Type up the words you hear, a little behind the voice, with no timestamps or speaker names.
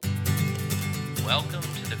Welcome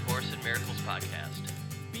to the Course in Miracles podcast.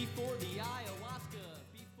 Before the ayahuasca,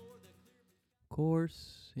 before the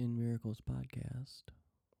Course in Miracles podcast,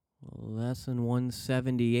 lesson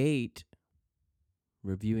 178,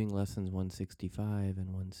 reviewing lessons 165 and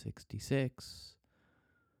 166.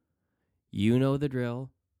 You know the drill.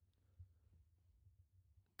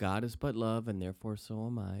 God is but love, and therefore so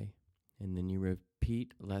am I. And then you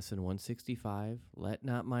repeat lesson 165, let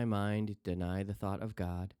not my mind deny the thought of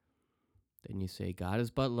God. Then you say, God is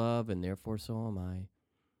but love, and therefore so am I.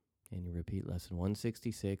 And you repeat lesson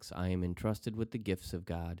 166, I am entrusted with the gifts of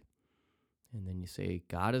God. And then you say,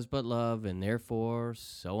 God is but love, and therefore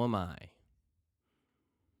so am I.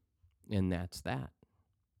 And that's that.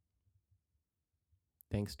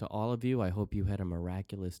 Thanks to all of you. I hope you had a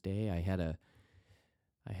miraculous day. I had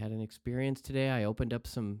an experience today. I opened up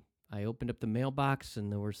the mailbox,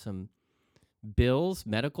 and there were some bills.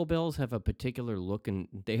 Medical bills have a particular look, and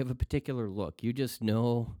they have a particular look. You just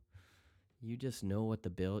know what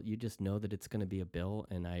the bill, you just know that it's going to be a bill.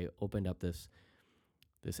 And I opened up this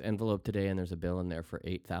envelope today, and there's a bill in there for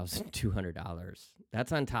 $8,200.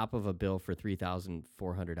 That's on top of a bill for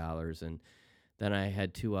 $3,400. And then I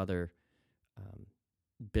had two other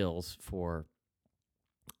bills for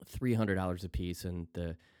 $300 a piece, and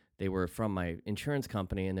they were from my insurance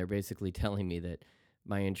company, and they're basically telling me that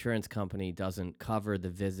my insurance company doesn't cover the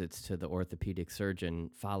visits to the orthopedic surgeon,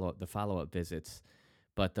 follow-up visits.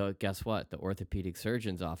 But guess what? The orthopedic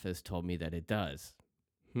surgeon's office told me that it does.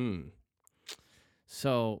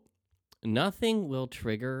 So nothing will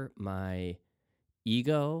trigger my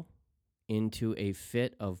ego into a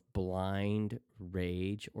fit of blind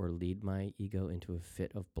rage, or lead my ego into a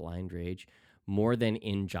fit of blind rage, more than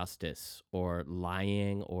injustice or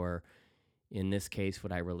lying, or in this case,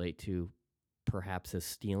 what I relate to perhaps as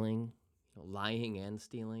stealing, lying and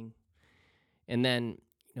stealing. And then,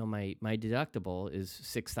 my deductible is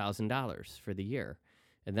 $6,000 for the year.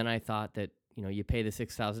 And then I thought that, you pay the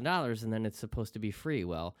 $6,000 and then it's supposed to be free.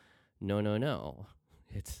 Well, no.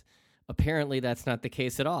 Apparently that's not the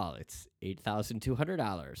case at all. It's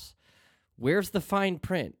 $8,200. Where's the fine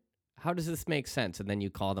print? How does this make sense? And then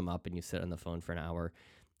you call them up and you sit on the phone for an hour,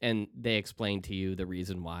 and they explain to you the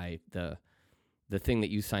reason why the thing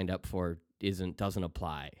that you signed up for doesn't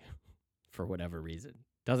apply for whatever reason.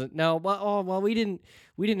 We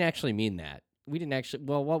didn't actually mean that.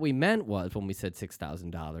 What we meant was, when we said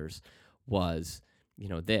 $6,000 was,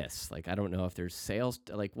 this, like, I don't know if there's sales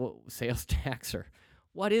tax, or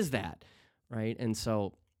what is that? Right. And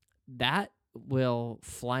so that will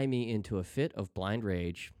fly me into a fit of blind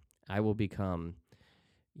rage. I will become,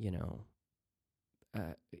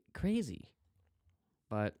 crazy.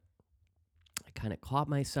 But I kind of caught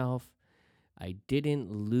myself. I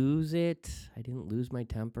didn't lose it. I didn't lose my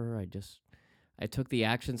temper. I took the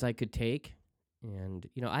actions I could take. And,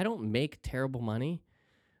 I don't make terrible money.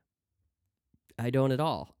 I don't at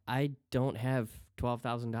all. I don't have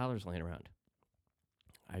 $12,000 laying around.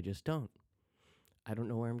 I just don't. I don't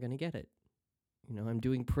know where I'm going to get it. I'm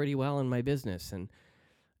doing pretty well in my business, and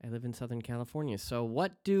I live in Southern California. So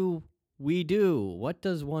what do we do? What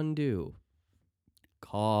does one do?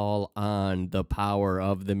 Call on the power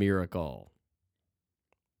of the miracle.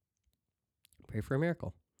 Pray for a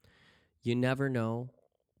miracle. You never know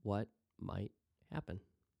what might happen.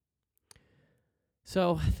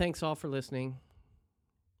 So thanks all for listening.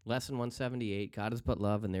 Lesson 178, God is but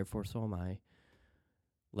love, and therefore so am I.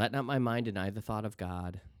 Let not my mind deny the thought of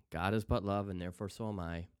God. God is but love, and therefore so am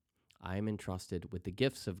I. I am entrusted with the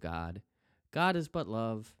gifts of God. God is but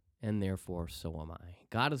love, and therefore so am I.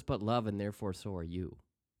 God is but love, and therefore so are you.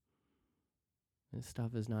 This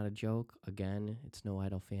stuff is not a joke. Again, it's no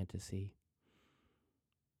idle fantasy.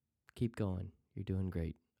 Keep going. You're doing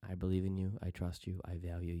great. I believe in you. I trust you. I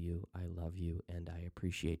value you. I love you, and I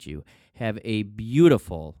appreciate you. Have a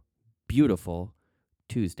beautiful, beautiful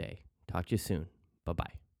Tuesday. Talk to you soon.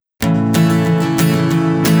 Bye-bye.